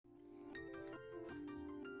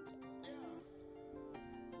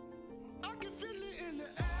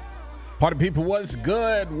Party people, what's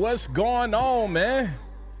good? What's going on, man?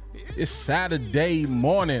 It's Saturday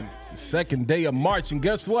morning. It's the second day of March, and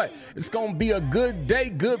guess what? It's gonna be a good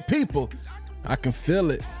day, good people. I can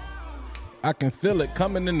feel it. I can feel it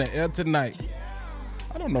coming in the air tonight.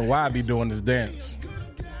 I don't know why I be doing this dance.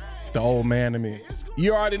 It's the old man in me.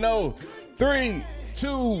 You already know. 3,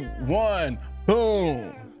 2, 1,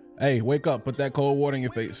 boom. Hey, wake up. Put that cold water in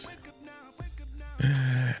your face.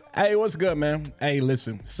 Hey, what's good, man? Hey,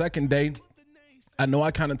 listen, second day. I know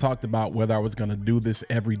I kind of talked about whether I was going to do this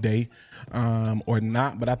every day or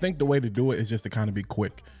not, but I think the way to do it is just to kind of be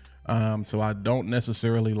quick. So I don't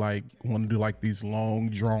necessarily want to do like these long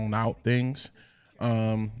drawn out things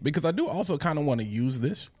because I do also kind of want to use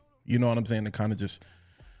this, you know what I'm saying, to kind of just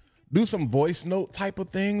do some voice note type of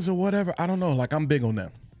things or whatever. I don't know. Like, I'm big on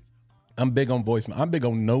that. I'm big on voice. I'm big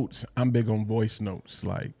on notes. I'm big on voice notes.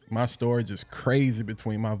 Like, my storage is crazy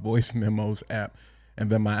between my voice memos app and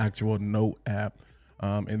then my actual note app.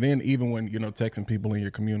 And then even when, texting people in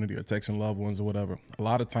your community or texting loved ones or whatever, a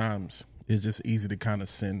lot of times it's just easy to kind of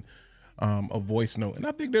send a voice note. And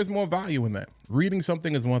I think there's more value in that. Reading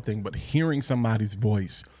something is one thing, but hearing somebody's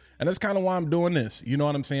voice. And that's kind of why I'm doing this. You know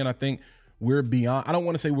what I'm saying? I think we're beyond. I don't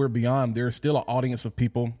want to say we're beyond. There's still an audience of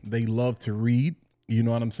people. They love to read. You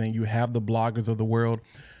know what I'm saying? You have the bloggers of the world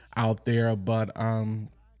out there, but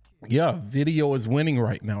yeah, video is winning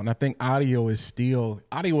right now. And I think audio is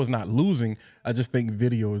not losing. I just think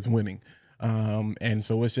video is winning. And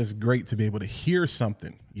so it's just great to be able to hear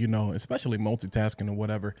something, especially multitasking or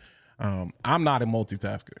whatever. I'm not a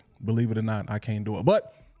multitasker, believe it or not. I can't do it,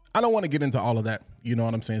 but I don't want to get into all of that. You know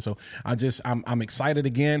what I'm saying? So I'm excited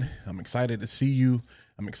again. I'm excited to see you.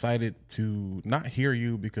 I'm excited to not hear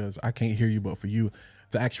you because I can't hear you, but for you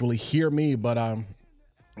to actually hear me. But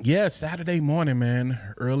yeah, Saturday morning, man,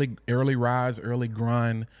 early rise, early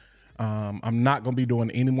grind. I'm not going to be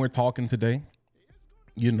doing any more talking today.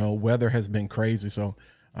 Weather has been crazy. So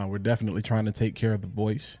we're definitely trying to take care of the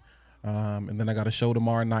voice. And then I got a show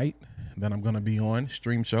tomorrow night. Then I'm going to be on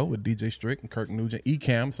Stream Show with DJ Strick and Kirk Nugent,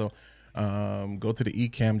 Ecamm. So go to the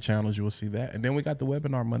Ecamm channels, you will see that. And then we got the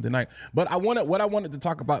webinar Monday night. But what I wanted to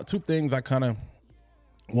talk about, two things I kind of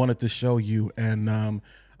wanted to show you. And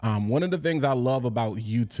one of the things I love about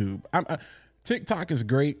YouTube, TikTok is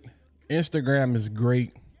great, Instagram is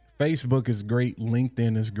great, Facebook is great,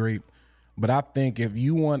 LinkedIn is great. But I think if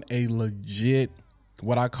you want a legit,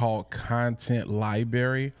 what I call content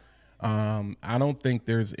library, I don't think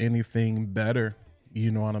there's anything better,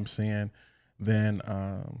 you know what I'm saying, than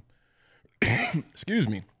excuse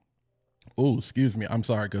me. Oh, excuse me. I'm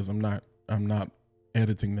sorry, because I'm not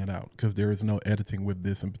editing that out, because there is no editing with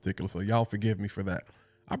this in particular. So y'all forgive me for that.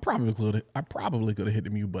 I probably could have hit the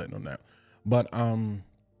mute button on that. But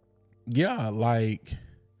yeah,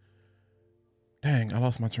 dang, I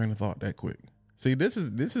lost my train of thought that quick. See, this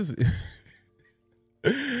is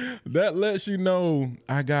that lets you know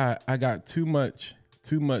I got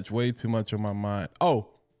way too much on my mind. Oh,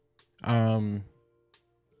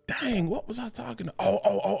 dang, what was I talking to?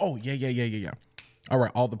 Oh, yeah. All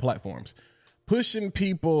right, all the platforms. Pushing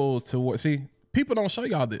people toward, see, people don't show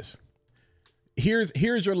y'all this.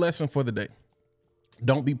 Here's your lesson for the day.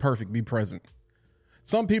 Don't be perfect, be present.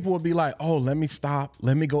 Some people will be like, oh, let me stop.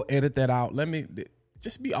 Let me go edit that out.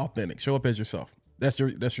 Just be authentic. Show up as yourself. That's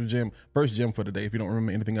your first gem for the day, if you don't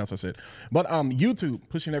remember anything else I said. But YouTube,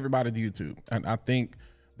 pushing everybody to YouTube. And I think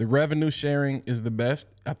the revenue sharing is the best.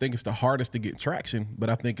 I think it's the hardest to get traction, but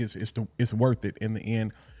I think it's worth it in the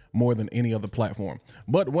end more than any other platform.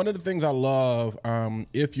 But one of the things I love,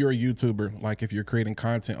 if you're a YouTuber, like if you're creating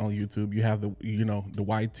content on YouTube, you have the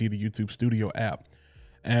YT, the YouTube Studio app,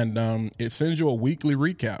 and it sends you a weekly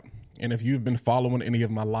recap. And if you've been following any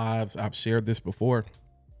of my lives, I've shared this before,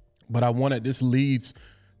 but this leads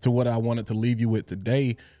to what I wanted to leave you with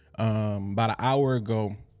today. About an hour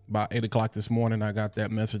ago, about 8 o'clock this morning, I got that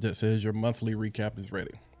message that says your monthly recap is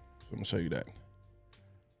ready. So I'm gonna show you that.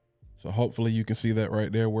 So hopefully you can see that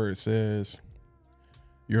right there where it says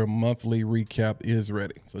your monthly recap is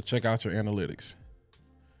ready. So check out your analytics.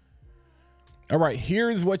 All right,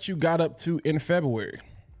 here's what you got up to in February.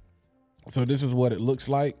 So this is what it looks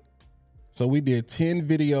like. So we did 10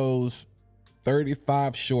 videos,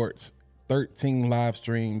 35 shorts, 13 live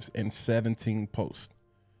streams, and 17 posts.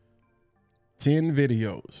 10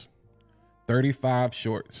 videos, 35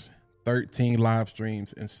 shorts, 13 live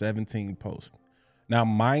streams, and 17 posts. Now,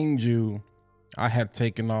 mind you, I had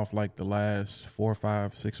taken off like the last 4,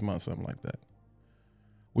 5, 6 months, something like that.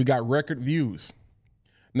 We got record views.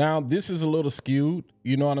 Now, this is a little skewed,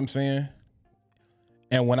 you know what I'm saying?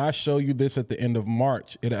 And when I show you this at the end of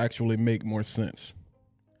March, it'll actually make more sense.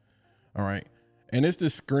 All right. And it's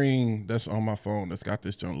this screen that's on my phone that's got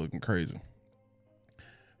this junk looking crazy.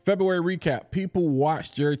 February recap. People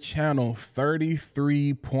watched your channel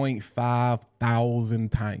 33.5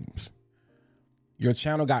 thousand times. Your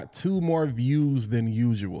channel got 2 more views than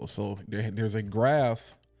usual. So there's a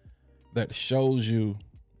graph that shows you,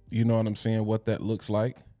 you know what I'm saying, what that looks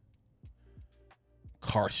like.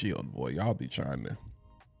 Car shield, boy. Y'all be trying to.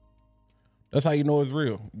 That's how you know it's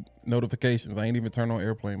real. Notifications. I ain't even turned on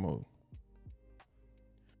airplane mode.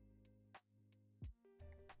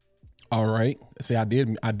 All right. See, I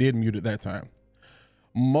did mute it that time.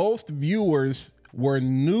 Most viewers were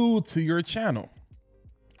new to your channel.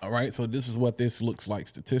 All right. So this is what this looks like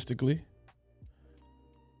statistically.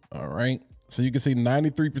 All right. So you can see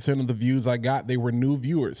 93% of the views I got, they were new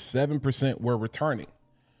viewers. 7% were returning.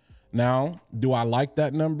 Now, do I like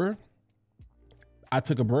that number? I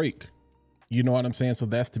took a break. You know what I'm saying? So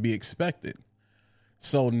that's to be expected.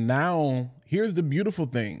 So now here's the beautiful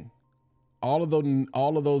thing. All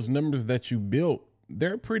of those numbers that you built,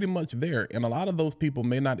 they're pretty much there. And a lot of those people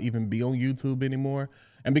may not even be on YouTube anymore.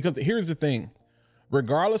 And because here's the thing,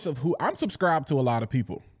 regardless of who, I'm subscribed to a lot of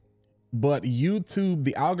people, but YouTube,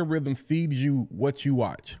 the algorithm feeds you what you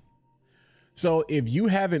watch. So if you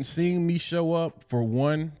haven't seen me show up for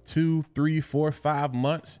 1, 2, 3, 4, 5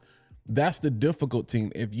 months, that's the difficult thing.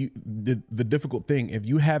 The difficult thing, if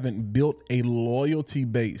you haven't built a loyalty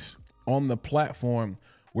base on the platform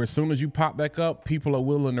where as soon as you pop back up, people are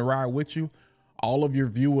willing to ride with you, all of your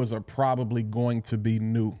viewers are probably going to be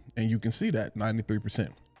new. And you can see that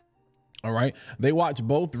 93%. All right. They watch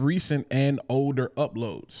both recent and older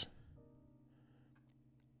uploads.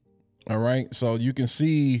 All right. So you can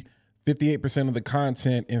see 58% of the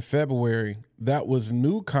content in February, that was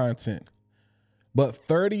new content. But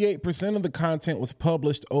 38% of the content was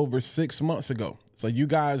published over 6 months ago. So you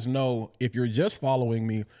guys know, if you're just following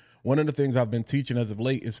me, one of the things I've been teaching as of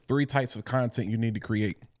late is 3 types of content you need to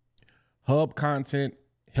create: hub content,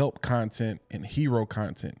 help content, and hero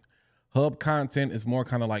content. Hub content is more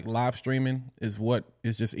kind of like live streaming, is what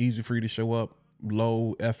is just easy for you to show up,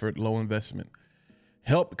 low effort, low investment.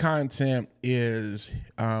 Help content is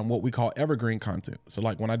what we call evergreen content. So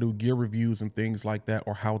like when I do gear reviews and things like that,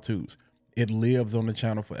 or how-tos, it lives on the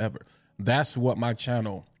channel forever. That's what my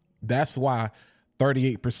channel, that's why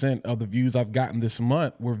 38% of the views I've gotten this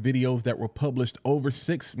month were videos that were published over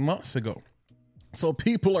 6 months ago. So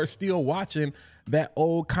people are still watching that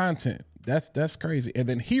old content. That's crazy. And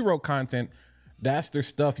then hero content, that's their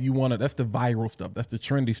stuff you want to, that's the viral stuff. That's the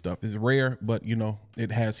trendy stuff. It's rare, but you know,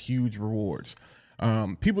 it has huge rewards.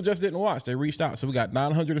 People just didn't watch. They reached out. So we got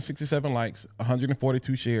 967 likes,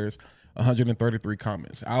 142 shares, 133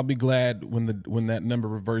 comments. I'll be glad when that number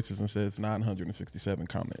reverses and says 967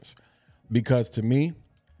 comments. Because to me,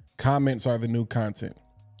 comments are the new content.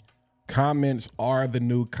 Comments are the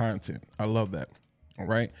new content. I love that. All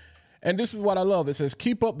right. And this is what I love. It says,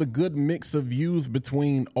 keep up the good mix of views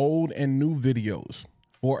between old and new videos.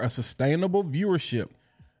 For a sustainable viewership,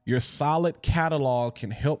 your solid catalog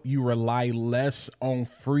can help you rely less on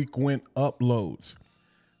frequent uploads.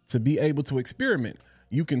 To be able to experiment,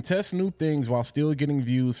 you can test new things while still getting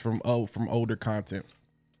views from older content.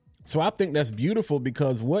 So I think that's beautiful,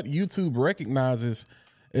 because what YouTube recognizes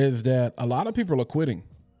is that a lot of people are quitting.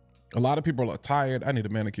 A lot of people are tired. I need a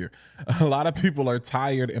manicure. A lot of people are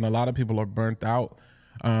tired and a lot of people are burnt out.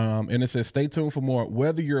 And it says, stay tuned for more.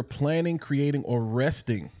 Whether you're planning, creating, or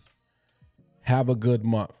resting, have a good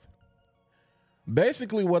month.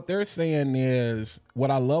 Basically what they're saying is,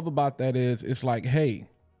 what I love about that is, it's like, hey,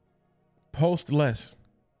 post less.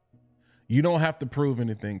 You don't have to prove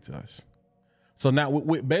anything to us. So now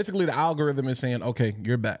basically the algorithm is saying, okay,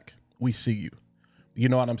 you're back. We see you. You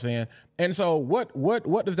know what I'm saying? And so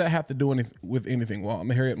what does that have to do with anything? Well, I'm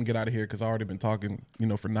gonna hurry up and get out of here because I've already been talking,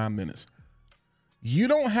 for 9 minutes. You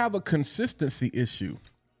don't have a consistency issue.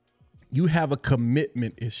 You have a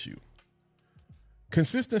commitment issue.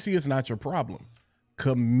 Consistency is not your problem.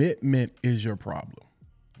 Commitment is your problem.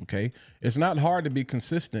 Okay. It's not hard to be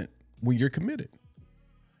consistent when you're committed.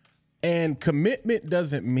 And commitment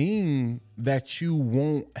doesn't mean that you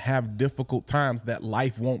won't have difficult times, that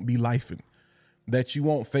life won't be lifing, that you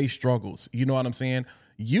won't face struggles. You know what I'm saying?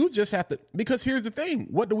 You just have to, because here's the thing.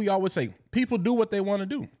 What do we always say? People do what they want to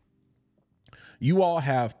do. You all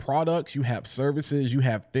have products, you have services, you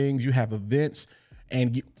have things, you have events,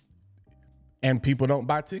 and people don't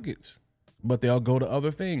buy tickets, but they'll go to other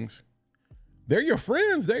things. They're your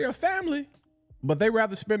friends, they're your family, but they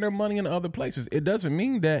rather spend their money in other places. It doesn't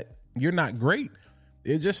mean that you're not great.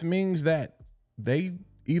 It just means that they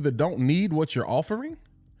either don't need what you're offering,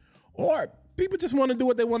 or people just want to do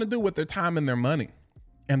what they want to do with their time and their money.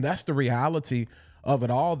 And that's the reality of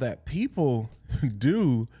it all that people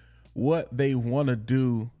do what they want to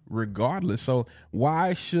do regardless. So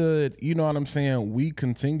why should, you know what I'm saying, we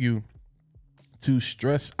continue to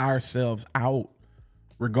stress ourselves out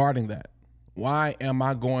regarding that? Why am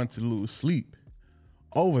I going to lose sleep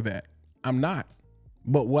over that? I'm not.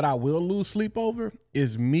 But what I will lose sleep over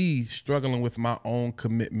is me struggling with my own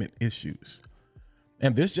commitment issues.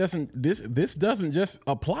 And this doesn't just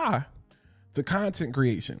apply to content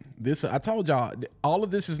creation. I told y'all, all of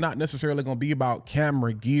this is not necessarily going to be about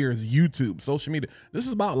camera, gears, YouTube, social media. This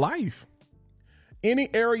is about life. Any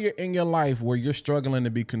area in your life where you're struggling to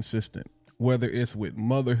be consistent, whether it's with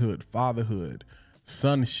motherhood, fatherhood,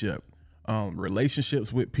 sonship,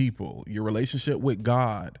 relationships with people, your relationship with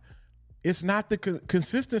God, it's not the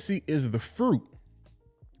consistency is the fruit.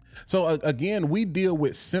 So again, we deal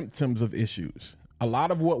with symptoms of issues. A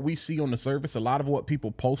lot of what we see on the surface, a lot of what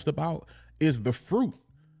people post about is the fruit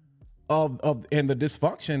of and the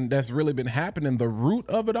dysfunction that's really been happening. The root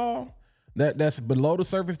of it all, that's below the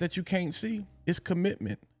surface that you can't see, is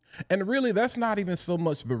commitment. And really, that's not even so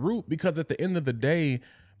much the root, because at the end of the day,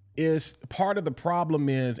 is part of the problem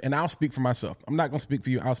is, and I'll speak for myself. I'm not going to speak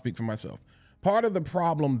for you. I'll speak for myself. Part of the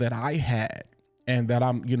problem that I had, and that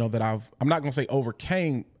I'm not going to say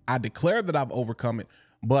overcame. I declare that I've overcome it,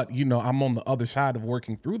 but I'm on the other side of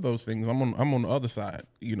working through those things. I'm on the other side.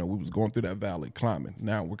 We was going through that valley climbing.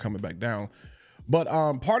 Now we're coming back down. But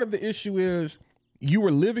part of the issue is you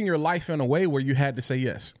were living your life in a way where you had to say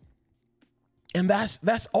yes. And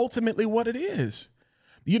that's ultimately what it is.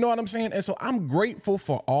 You know what I'm saying? And so I'm grateful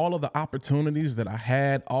for all of the opportunities that I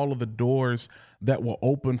had, all of the doors that were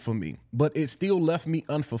open for me, but it still left me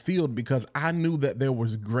unfulfilled because I knew that there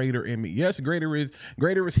was greater in me. Yes, greater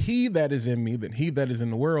is he that is in me than he that is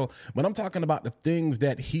in the world. But I'm talking about the things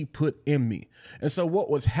that he put in me. And so what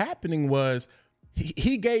was happening was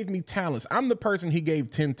he gave me talents. I'm the person he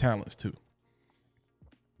gave 10 talents to.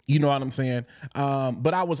 You know what I'm saying?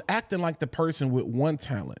 But I was acting like the person with one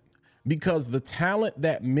talent. Because the talent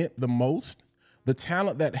that meant the most, the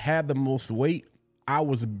talent that had the most weight, I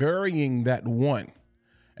was burying that one,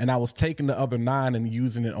 and I was taking the other 9 and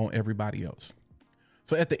using it on everybody else.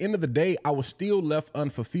 So at the end of the day, I was still left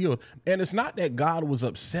unfulfilled. And it's not that God was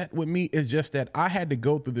upset with me. It's just that I had to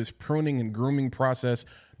go through this pruning and grooming process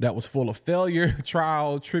that was full of failure,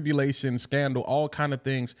 trial, tribulation, scandal, all kind of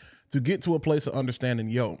things to get to a place of understanding,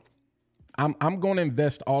 I'm going to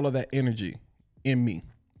invest all of that energy in me.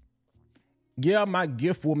 Yeah, my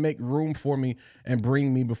gift will make room for me and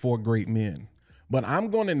bring me before great men, but I'm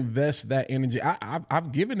going to invest that energy.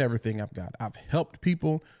 I've given everything I've got. I've helped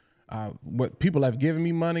people. What people have given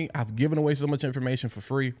me money. I've given away so much information for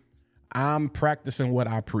free. I'm practicing what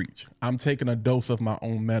I preach. I'm taking a dose of my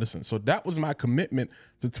own medicine. So that was my commitment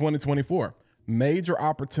to 2024. Major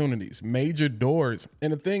opportunities, major doors.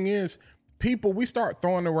 And the thing is, people, we start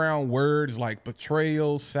throwing around words like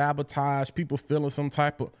betrayal, sabotage, people feeling some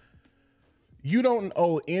type of... You don't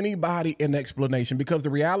owe anybody an explanation, because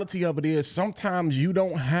the reality of it is sometimes you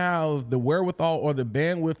don't have the wherewithal or the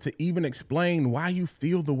bandwidth to even explain why you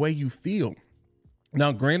feel the way you feel.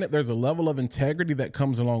 Now, granted, there's a level of integrity that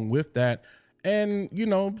comes along with that. And,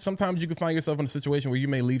 sometimes you can find yourself in a situation where you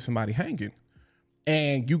may leave somebody hanging,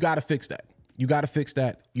 and you got to fix that. You got to fix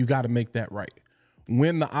that. You got to make that right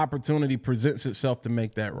when the opportunity presents itself to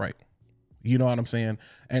make that right. You know what I'm saying?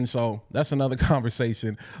 And so that's another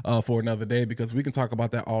conversation for another day, because we can talk about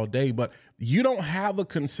that all day. But you don't have a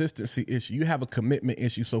consistency issue. You have a commitment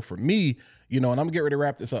issue. So for me, and I'm gonna get ready to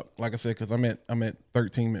wrap this up, like I said, because I'm at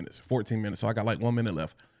 14 minutes. So I got like 1 minute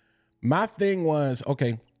left. My thing was,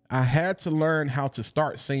 okay, I had to learn how to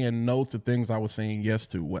start saying no to things I was saying yes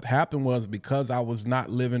to. What happened was, because I was not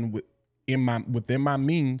living within my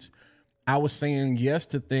means, I was saying yes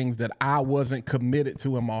to things that I wasn't committed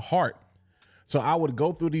to in my heart. So I would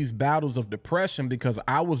go through these battles of depression because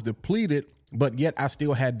I was depleted, but yet I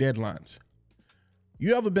still had deadlines.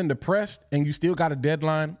 You ever been depressed and you still got a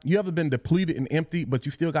deadline? You ever been depleted and empty, but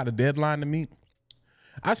you still got a deadline to meet?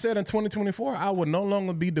 I said in 2024, I will no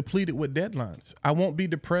longer be depleted with deadlines. I won't be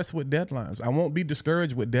depressed with deadlines. I won't be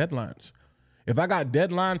discouraged with deadlines. If I got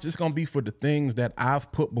deadlines, it's going to be for the things that I've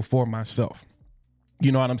put before myself.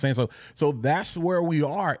 You know what I'm saying? So that's where we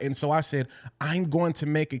are. And so I said, I'm going to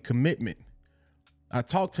make a commitment.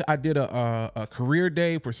 I did a career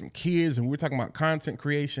day for some kids, and we were talking about content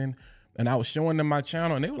creation, and I was showing them my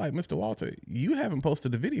channel, and they were like, Mr. Walter, you haven't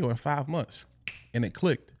posted a video in 5 months. And it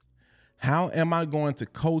clicked. How am I going to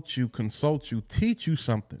coach you, consult you, teach you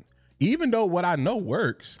something? Even though what I know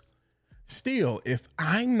works, still, if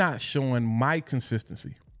I'm not showing my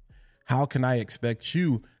consistency, how can I expect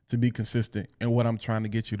you to be consistent in what I'm trying to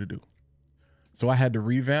get you to do? So I had to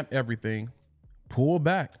revamp everything, pull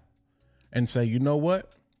back and say, you know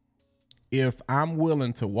what? If I'm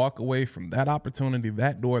willing to walk away from that opportunity,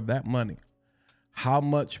 that door, that money, how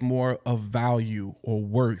much more of value or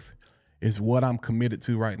worth is what I'm committed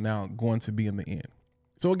to right now going to be in the end?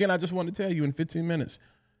 So again, I just want to tell you in 15 minutes,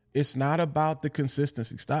 it's not about the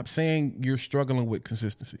consistency. Stop saying you're struggling with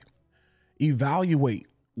consistency. Evaluate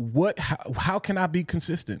how can I be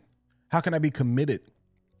consistent? How can I be committed?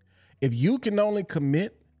 If you can only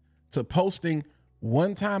commit to posting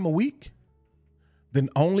one time a week, then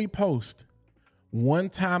only post one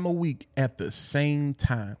time a week at the same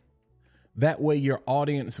time. That way your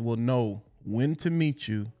audience will know when to meet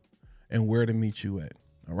you and where to meet you at.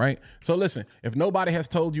 All right. So listen, if nobody has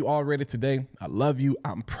told you already today, I love you.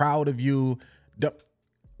 I'm proud of you.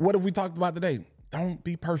 What have we talked about today? Don't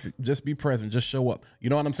be perfect. Just be present. Just show up. You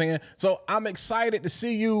know what I'm saying? So I'm excited to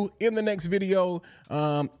see you in the next video.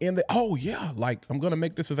 I'm going to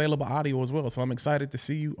make this available audio as well. So I'm excited to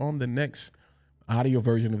see you on the next audio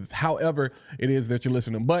version of this, however it is that you're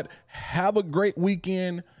listening. But have a great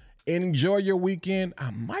weekend. Enjoy your weekend.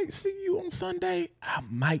 I might see you on Sunday. I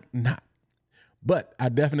might not. But I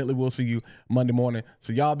definitely will see you Monday morning.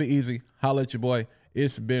 So y'all be easy. Holla at your boy.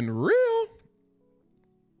 It's been real.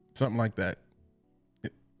 Something like that.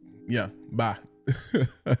 Yeah. Bye.